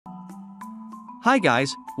Hi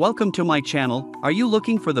guys, welcome to my channel. Are you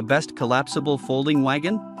looking for the best collapsible folding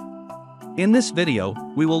wagon? In this video,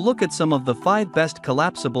 we will look at some of the 5 best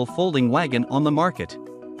collapsible folding wagon on the market.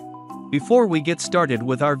 Before we get started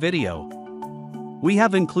with our video, we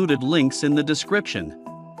have included links in the description.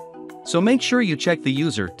 So make sure you check the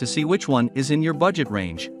user to see which one is in your budget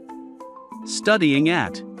range. Studying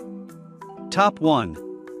at Top 1.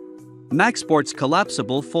 MacSports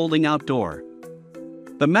Collapsible Folding Outdoor.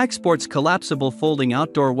 The MacSports Collapsible Folding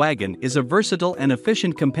Outdoor Wagon is a versatile and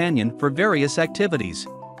efficient companion for various activities.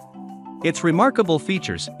 Its remarkable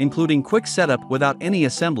features, including quick setup without any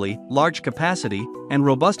assembly, large capacity, and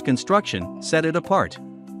robust construction, set it apart.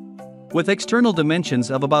 With external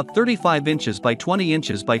dimensions of about 35 inches by 20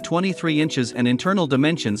 inches by 23 inches and internal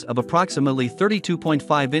dimensions of approximately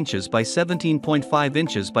 32.5 inches by 17.5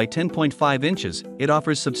 inches by 10.5 inches, it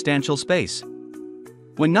offers substantial space.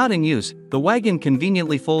 When not in use, the wagon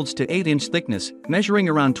conveniently folds to 8-inch thickness, measuring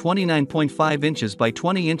around 29.5 inches by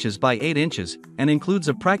 20 inches by 8 inches, and includes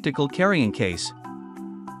a practical carrying case.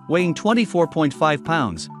 Weighing 24.5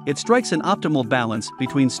 pounds, it strikes an optimal balance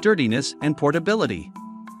between sturdiness and portability.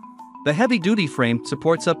 The heavy-duty frame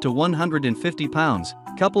supports up to 150 pounds,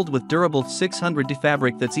 coupled with durable 600D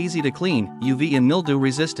fabric that's easy to clean, UV and mildew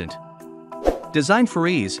resistant. Designed for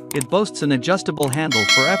ease, it boasts an adjustable handle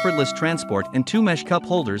for effortless transport and 2 mesh cup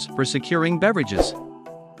holders for securing beverages.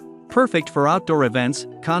 Perfect for outdoor events,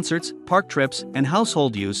 concerts, park trips, and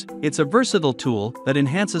household use, it's a versatile tool that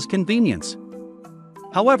enhances convenience.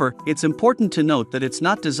 However, it's important to note that it's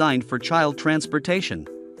not designed for child transportation.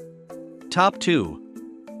 Top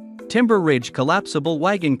 2. Timber Ridge Collapsible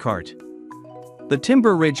Wagon Cart. The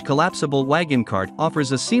Timber Ridge Collapsible Wagon Cart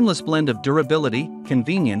offers a seamless blend of durability,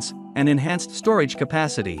 convenience, and enhanced storage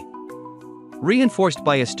capacity. Reinforced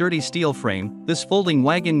by a sturdy steel frame, this folding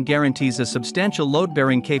wagon guarantees a substantial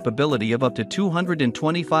load-bearing capability of up to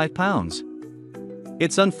 225 pounds.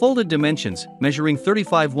 Its unfolded dimensions, measuring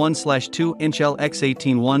 35.1/2" L x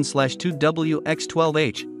 18.1/2W x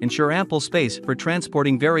 12H, ensure ample space for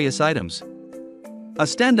transporting various items. A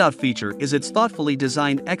standout feature is its thoughtfully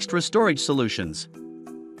designed extra storage solutions.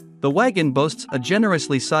 The wagon boasts a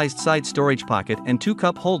generously sized side storage pocket and 2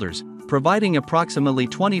 cup holders, providing approximately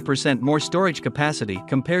 20% more storage capacity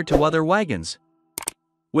compared to other wagons.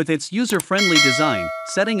 With its user-friendly design,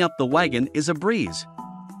 setting up the wagon is a breeze.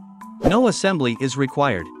 No assembly is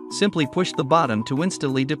required, simply push the bottom to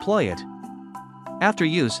instantly deploy it. After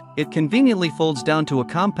use, it conveniently folds down to a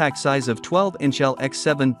compact size of 12" L x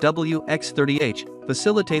 7W x 30H,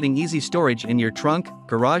 facilitating easy storage in your trunk,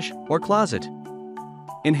 garage, or closet.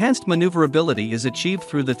 Enhanced maneuverability is achieved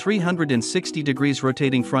through the 360 degrees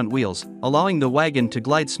rotating front wheels, allowing the wagon to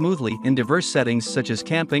glide smoothly in diverse settings such as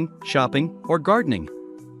camping, shopping, or gardening.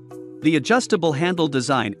 The adjustable handle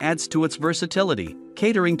design adds to its versatility,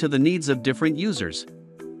 catering to the needs of different users.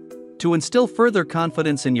 To instill further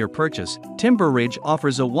confidence in your purchase, Timber Ridge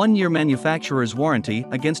offers a 1-year manufacturer's warranty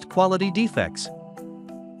against quality defects.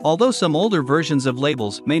 Although some older versions of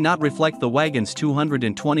labels may not reflect the wagon's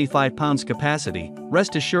 225 pounds capacity,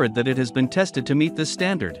 rest assured that it has been tested to meet this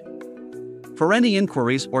standard. For any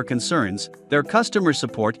inquiries or concerns, their customer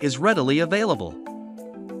support is readily available.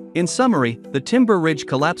 In summary, the Timber Ridge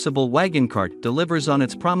Collapsible Wagon Cart delivers on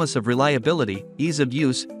its promise of reliability, ease of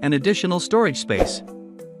use, and additional storage space.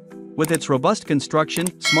 With its robust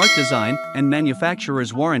construction, smart design, and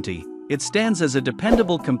manufacturer's warranty, it stands as a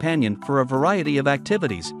dependable companion for a variety of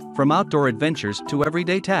activities, from outdoor adventures to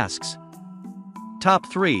everyday tasks. Top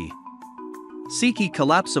 3. Sekey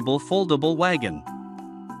Collapsible Foldable Wagon.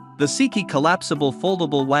 The Sekey Collapsible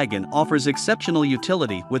Foldable Wagon offers exceptional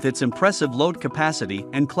utility with its impressive load capacity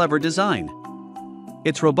and clever design.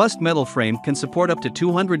 Its robust metal frame can support up to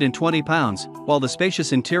 220 pounds, while the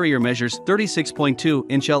spacious interior measures 36.2"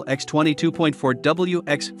 L x 22.4W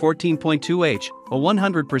x 14.2H, a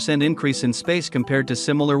 100% increase in space compared to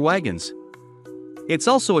similar wagons. It's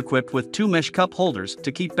also equipped with 2 mesh cup holders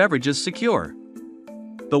to keep beverages secure.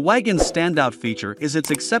 The wagon's standout feature is its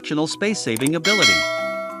exceptional space-saving ability.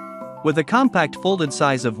 With a compact folded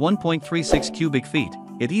size of 1.36 cubic feet,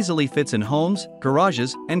 it easily fits in homes,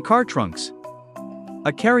 garages, and car trunks.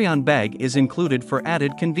 A carry-on bag is included for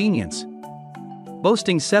added convenience.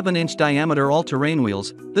 Boasting 7-inch diameter all-terrain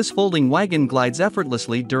wheels, this folding wagon glides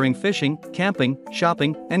effortlessly during fishing, camping,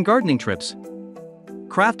 shopping, and gardening trips.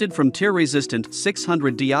 Crafted from tear-resistant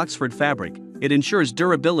 600D Oxford fabric, it ensures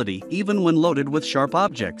durability even when loaded with sharp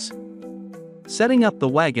objects. Setting up the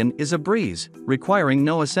wagon is a breeze, requiring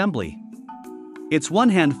no assembly. Its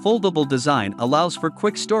one-hand foldable design allows for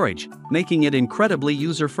quick storage, making it incredibly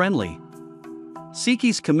user-friendly.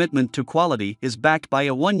 Sekey's commitment to quality is backed by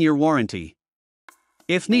a 1-year warranty.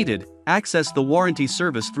 If needed, access the warranty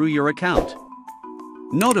service through your account.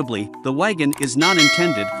 Notably, the wagon is not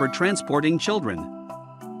intended for transporting children.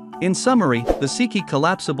 In summary, the Sekey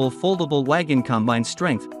Collapsible Foldable Wagon combines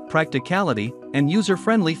strength, practicality, and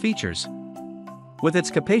user-friendly features. With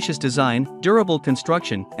its capacious design, durable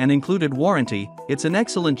construction, and included warranty, it's an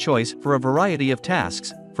excellent choice for a variety of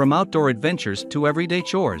tasks, from outdoor adventures to everyday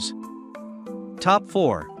chores. Top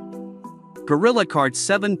 4. Gorilla Cart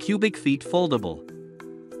 7 cubic feet Foldable.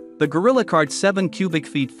 The Gorilla Cart 7 cubic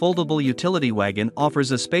feet foldable utility wagon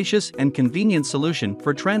offers a spacious and convenient solution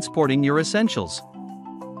for transporting your essentials.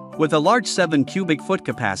 With a large 7 cubic foot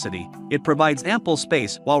capacity, it provides ample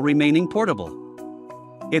space while remaining portable.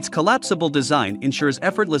 Its collapsible design ensures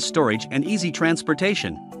effortless storage and easy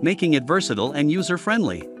transportation, making it versatile and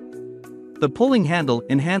user-friendly. The pulling handle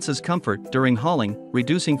enhances comfort during hauling,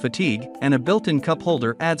 reducing fatigue, and a built-in cup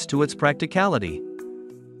holder adds to its practicality.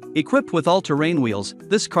 Equipped with all-terrain wheels,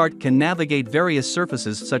 this cart can navigate various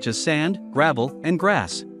surfaces such as sand, gravel, and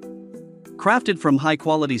grass. Crafted from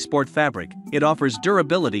high-quality sport fabric, it offers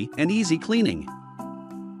durability and easy cleaning.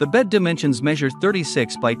 The bed dimensions measure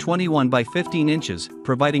 36 by 21 by 15 inches,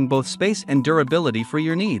 providing both space and durability for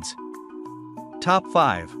your needs. Top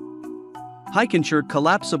 5. Hikenture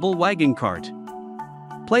Collapsible Wagon Cart.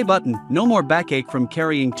 Play button. No more backache from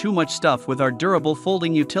carrying too much stuff with our durable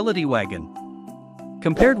folding utility wagon.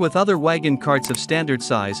 Compared with other wagon carts of standard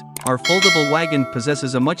size, our foldable wagon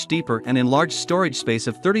possesses a much deeper and enlarged storage space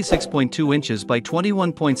of 36.2 inches by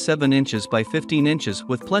 21.7 inches by 15 inches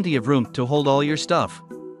with plenty of room to hold all your stuff.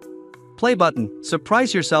 Play button.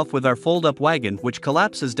 Surprise yourself with our fold-up wagon which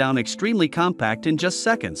collapses down extremely compact in just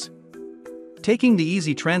seconds. Taking the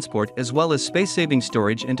easy transport as well as space-saving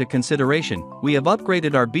storage into consideration, we have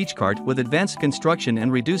upgraded our beach cart with advanced construction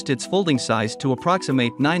and reduced its folding size to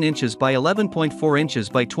approximate 9 inches by 11.4 inches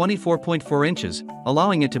by 24.4 inches,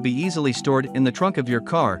 allowing it to be easily stored in the trunk of your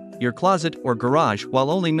car, your closet, or garage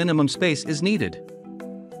while only minimum space is needed.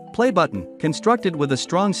 Play button. Constructed with a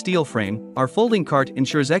strong steel frame, our folding cart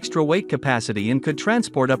ensures extra weight capacity and could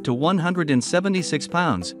transport up to 176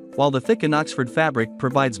 pounds, while the thickened Oxford fabric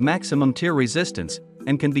provides maximum tear resistance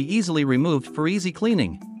and can be easily removed for easy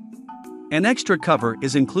cleaning. An extra cover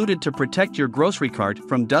is included to protect your grocery cart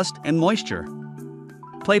from dust and moisture.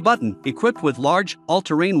 Play button. Equipped with large,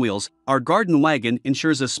 all-terrain wheels, our garden wagon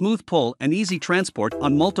ensures a smooth pull and easy transport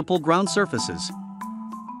on multiple ground surfaces.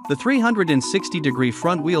 The 360-degree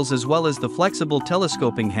front wheels as well as the flexible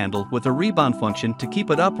telescoping handle with a rebound function to keep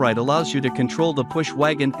it upright allows you to control the push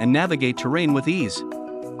wagon and navigate terrain with ease.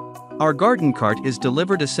 Our garden cart is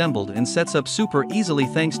delivered assembled and sets up super easily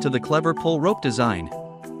thanks to the clever pull rope design.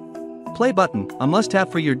 Play button. A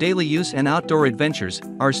must-have for your daily use and outdoor adventures,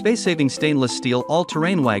 our space-saving stainless steel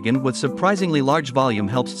all-terrain wagon with surprisingly large volume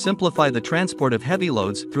helps simplify the transport of heavy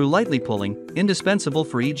loads through lightly pulling, indispensable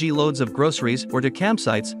for e.g. loads of groceries or to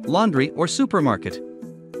campsites, laundry or supermarket.